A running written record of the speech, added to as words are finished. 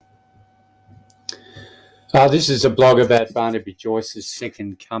This is a blog about Barnaby Joyce's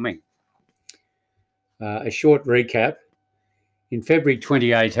second coming. A short recap. In February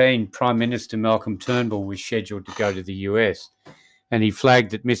 2018, Prime Minister Malcolm Turnbull was scheduled to go to the US, and he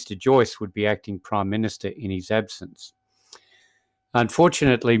flagged that Mr. Joyce would be acting Prime Minister in his absence.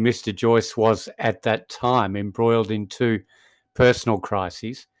 Unfortunately, Mr. Joyce was at that time embroiled in two personal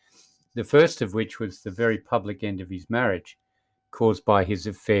crises, the first of which was the very public end of his marriage, caused by his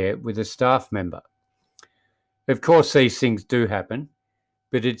affair with a staff member. Of course, these things do happen,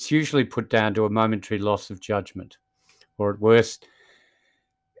 but it's usually put down to a momentary loss of judgment, or at worst,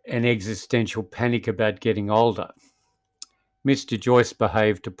 an existential panic about getting older. Mr. Joyce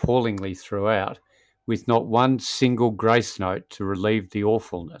behaved appallingly throughout, with not one single grace note to relieve the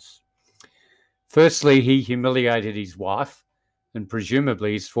awfulness. Firstly, he humiliated his wife and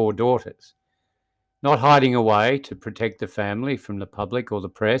presumably his 4 daughters, not hiding away to protect the family from the public or the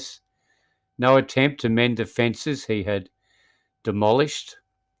press, no attempt to mend the fences he had demolished.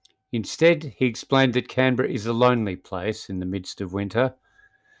 Instead, he explained that Canberra is a lonely place in the midst of winter.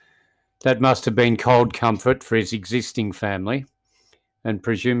 That must have been cold comfort for his existing family, and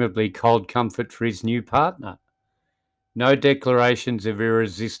presumably cold comfort for his new partner. No declarations of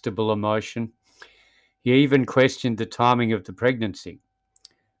irresistible emotion. He even questioned the timing of the pregnancy,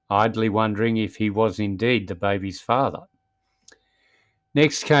 idly wondering if he was indeed the baby's father.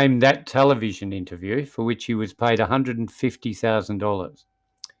 Next came that television interview for which he was paid $150,000.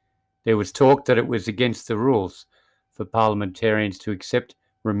 There was talk that it was against the rules for parliamentarians to accept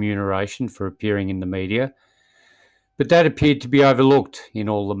remuneration for appearing in the media, but that appeared to be overlooked in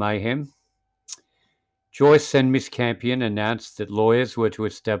all the mayhem. Joyce and Miss Campion announced that lawyers were to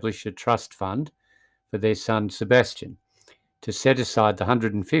establish a trust fund for their son Sebastian to set aside the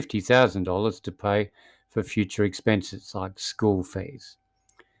 $150,000 to pay for future expenses like school fees.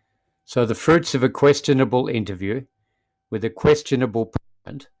 So the fruits of a questionable interview with a questionable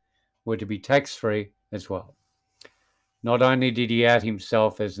payment were to be tax-free as well. Not only did he out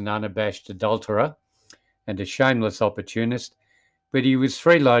himself as an unabashed adulterer and a shameless opportunist, but he was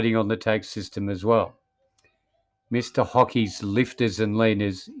freeloading on the tax system as well. Mr. Hockey's lifters and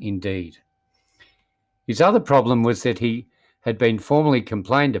leaners indeed. His other problem was that he had been formally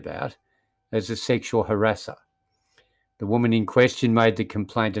complained about as a sexual harasser. The woman in question made the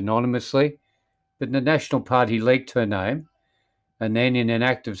complaint anonymously, but the National Party leaked her name and then, in an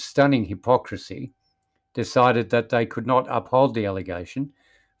act of stunning hypocrisy, decided that they could not uphold the allegation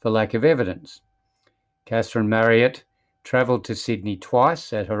for lack of evidence. Catherine Marriott travelled to Sydney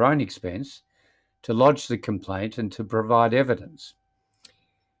twice at her own expense to lodge the complaint and to provide evidence.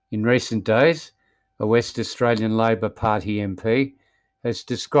 In recent days, a West Australian Labor Party MP has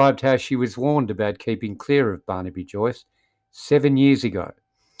described how she was warned about keeping clear of Barnaby Joyce 7 years ago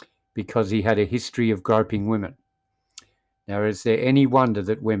because he had a history of groping women. Now, is there any wonder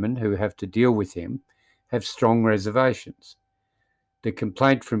that women who have to deal with him have strong reservations? The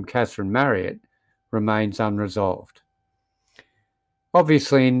complaint from Catherine Marriott remains unresolved.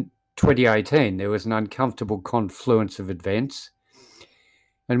 Obviously, in 2018, there was an uncomfortable confluence of events,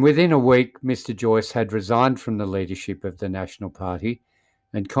 and within a week, Mr. Joyce had resigned from the leadership of the National Party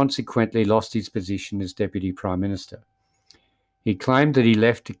and consequently lost his position as Deputy Prime Minister. He claimed that he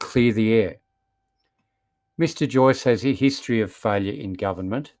left to clear the air. Mr. Joyce has a history of failure in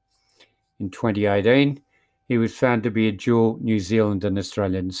government. In 2018, he was found to be a dual New Zealand and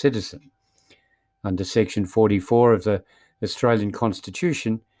Australian citizen. Under Section 44 of the Australian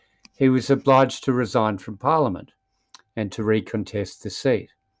Constitution, he was obliged to resign from Parliament and to recontest the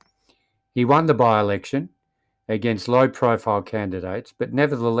seat. He won the by-election against low-profile candidates, but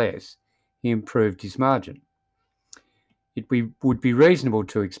nevertheless, he improved his margin. It would be reasonable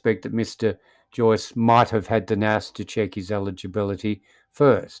to expect that Mr. Joyce might have had the nous to check his eligibility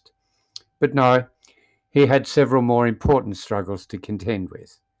first. But no, he had several more important struggles to contend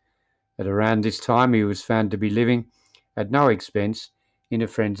with. At around this time, he was found to be living at no expense in a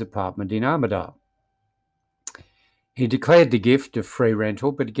friend's apartment in Armidale. He declared the gift of free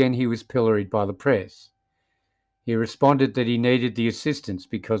rental, but again he was pilloried by the press. He responded that he needed the assistance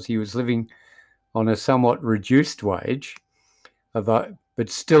because he was living on a somewhat reduced wage, but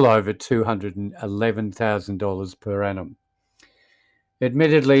still over $211,000 per annum.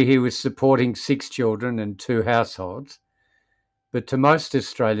 Admittedly, he was supporting 6 children and 2 households, but to most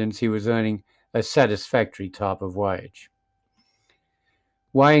Australians he was earning a satisfactory type of wage.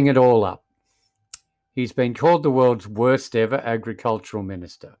 Weighing it all up, he's been called the world's worst ever agricultural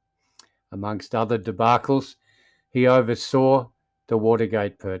minister. Amongst other debacles, he oversaw the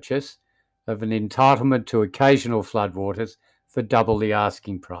Watergate purchase of an entitlement to occasional floodwaters for double the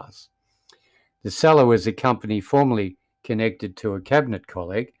asking price. The seller was a company formerly connected to a cabinet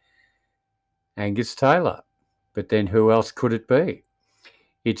colleague, Angus Taylor. But then who else could it be?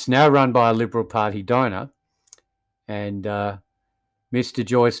 It's now run by a Liberal Party donor, and Mr.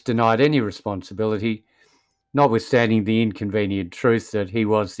 Joyce denied any responsibility, notwithstanding the inconvenient truth that he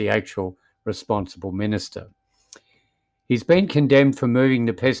was the actual responsible minister. He's been condemned for moving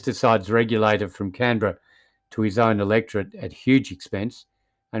the pesticides regulator from Canberra to his own electorate at huge expense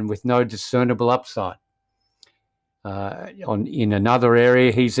and with no discernible upside. In another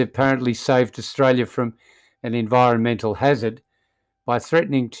area, he's apparently saved Australia from an environmental hazard by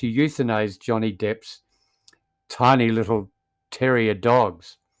threatening to euthanize Johnny Depp's tiny little terrier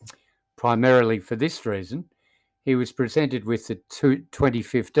dogs. Primarily for this reason, he was presented with the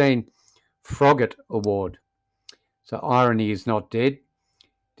 2015 Froggatt Award. So irony is not dead.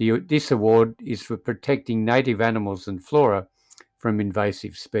 This award is for protecting native animals and flora from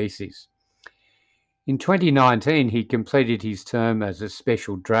invasive species. In 2019, he completed his term as a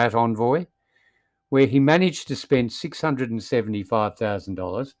special drought envoy, where he managed to spend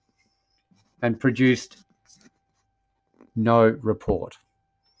 $675,000 and produced no report.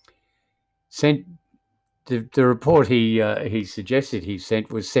 The report he suggested he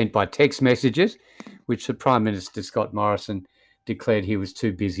sent was sent by text messages, which the Prime Minister, Scott Morrison, declared he was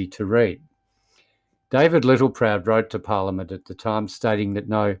too busy to read. David Littleproud wrote to Parliament at the time stating that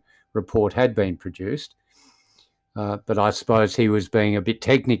no report had been produced, but I suppose he was being a bit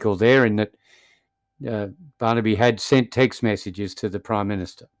technical there in that Barnaby had sent text messages to the Prime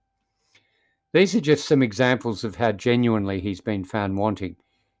Minister. These are just some examples of how genuinely he's been found wanting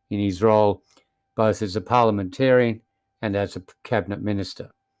in his role both as a parliamentarian and as a cabinet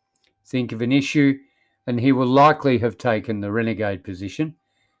minister. Think of an issue and he will likely have taken the renegade position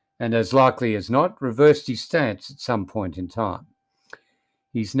and, as likely as not, reversed his stance at some point in time.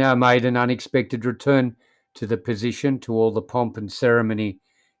 He's now made an unexpected return to the position, to all the pomp and ceremony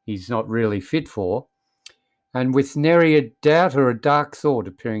he's not really fit for, and with nary a doubt or a dark thought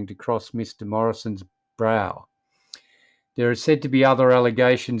appearing to cross Mr. Morrison's brow. There are said to be other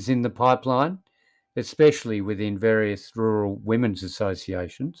allegations in the pipeline, especially within various rural women's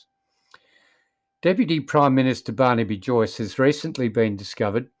associations. Deputy Prime Minister Barnaby Joyce has recently been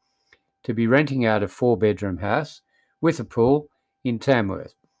discovered to be renting out a 4-bedroom house with a pool in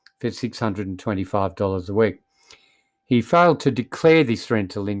Tamworth for $625 a week. He failed to declare this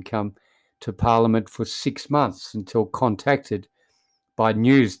rental income to Parliament for 6 months until contacted by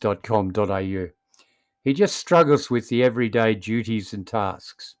news.com.au. He just struggles with the everyday duties and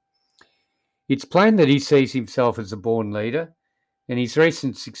tasks. It's plain that he sees himself as a born leader, and his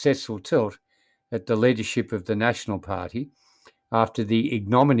recent successful tilt at the leadership of the National Party after the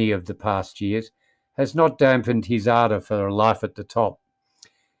ignominy of the past years has not dampened his ardour for a life at the top.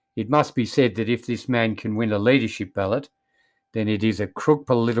 It must be said that if this man can win a leadership ballot, then it is a crook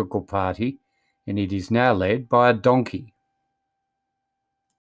political party, and it is now led by a donkey.